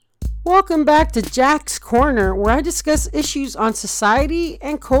Welcome back to Jack's Corner, where I discuss issues on society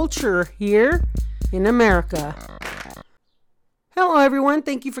and culture here in America. Hello, everyone.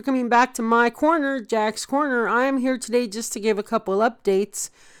 Thank you for coming back to my corner, Jack's Corner. I am here today just to give a couple updates.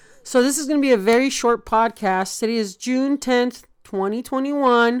 So this is going to be a very short podcast. Today is June 10th,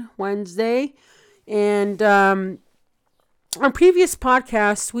 2021, Wednesday. And on previous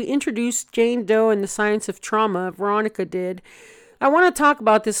podcasts, we introduced Jane Doe and the Science of Trauma. Veronica did. I want to talk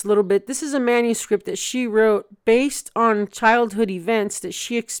about this a little bit. This is a manuscript that she wrote based on childhood events that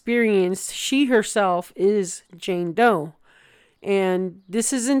she experienced. She herself is Jane Doe. And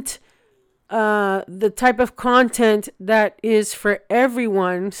this isn't the type of content that is for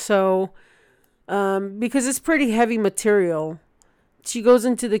everyone. So, because it's pretty heavy material. She goes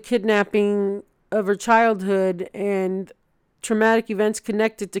into the kidnapping of her childhood and traumatic events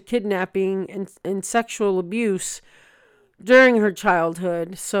connected to kidnapping and sexual abuse during her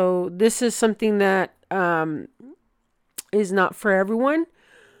childhood. So this is something that is not for everyone.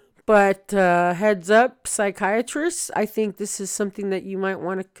 But heads up, psychiatrists, I think this is something that you might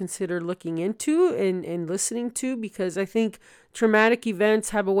want to consider looking into and listening to, because I think traumatic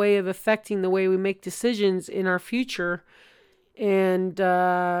events have a way of affecting the way we make decisions in our future. And,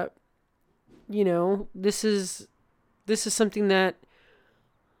 this is something that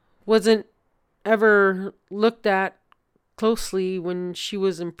wasn't ever looked at closely when she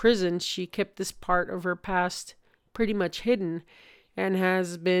was in prison. She kept this part of her past pretty much hidden and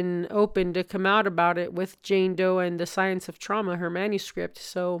has been open to come out about it with Jane Doe and the Science of Trauma, her manuscript.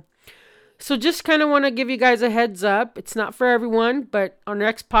 So just kind of want to give you guys a heads up. It's not for everyone, but on our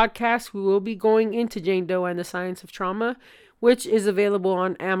next podcast, we will be going into Jane Doe and the Science of Trauma, which is available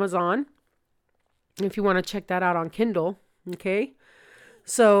on Amazon, if you want to check that out on Kindle. Okay.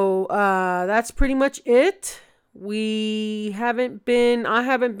 So that's pretty much it. I haven't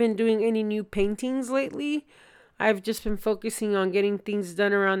been doing any new paintings lately. I've just been focusing on getting things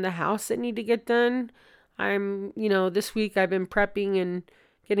done around the house that need to get done. This week I've been prepping and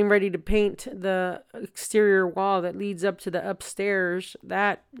getting ready to paint the exterior wall that leads up to the upstairs.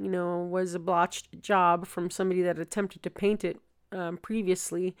 That, was a blotched job from somebody that attempted to paint it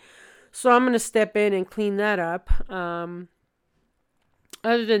previously. So I'm going to step in and clean that up.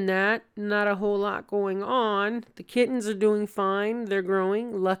 Other than that, not a whole lot going on. The kittens are doing fine. They're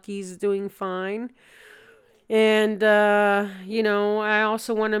growing. Lucky's doing fine. And, I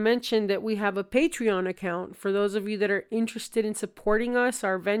also want to mention that we have a Patreon account for those of you that are interested in supporting us,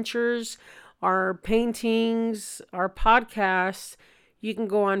 our ventures, our paintings, our podcasts. You can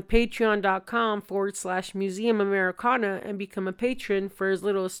go on patreon.com/Museum Americana and become a patron for as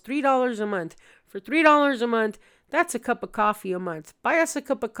little as $3 a month. For $3 a month, that's a cup of coffee a month. Buy us a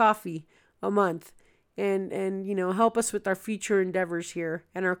cup of coffee a month and help us with our future endeavors here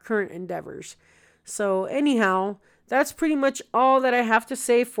and our current endeavors. So anyhow, that's pretty much all that I have to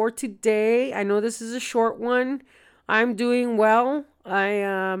say for today. I know this is a short one. I'm doing well.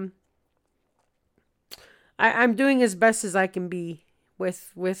 I'm doing as best as I can be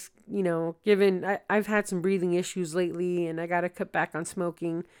with given I've had some breathing issues lately, and I got to cut back on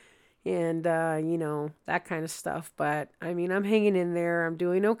smoking and that kind of stuff. But I'm hanging in there. I'm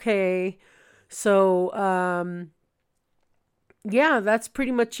doing okay. So that's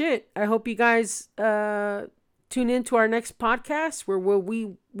pretty much it. I hope you guys tune in to our next podcast, where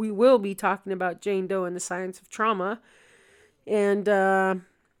we will be talking about Jane Doe and the Science of Trauma. And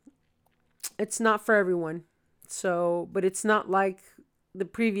it's not for everyone. So, but it's not like the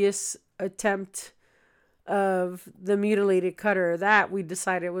previous attempt of the mutilated cutter that we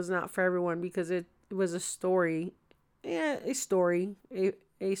decided was not for everyone, because it was a story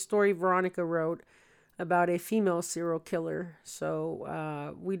Veronica wrote about a female serial killer.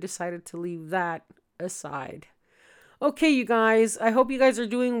 So we decided to leave that aside. Okay, you guys, I hope you guys are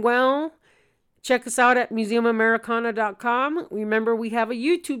doing well. Check us out at museumamericana.com. Remember, we have a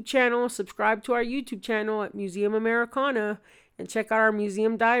YouTube channel. Subscribe to our YouTube channel at Museum Americana and check out our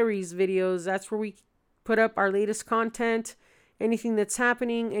Museum Diaries videos. That's where we put up our latest content, anything that's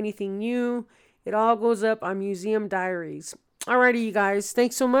happening, anything new. It all goes up on Museum Diaries. Alrighty, you guys.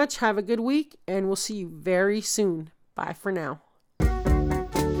 Thanks so much. Have a good week, and we'll see you very soon. Bye for now.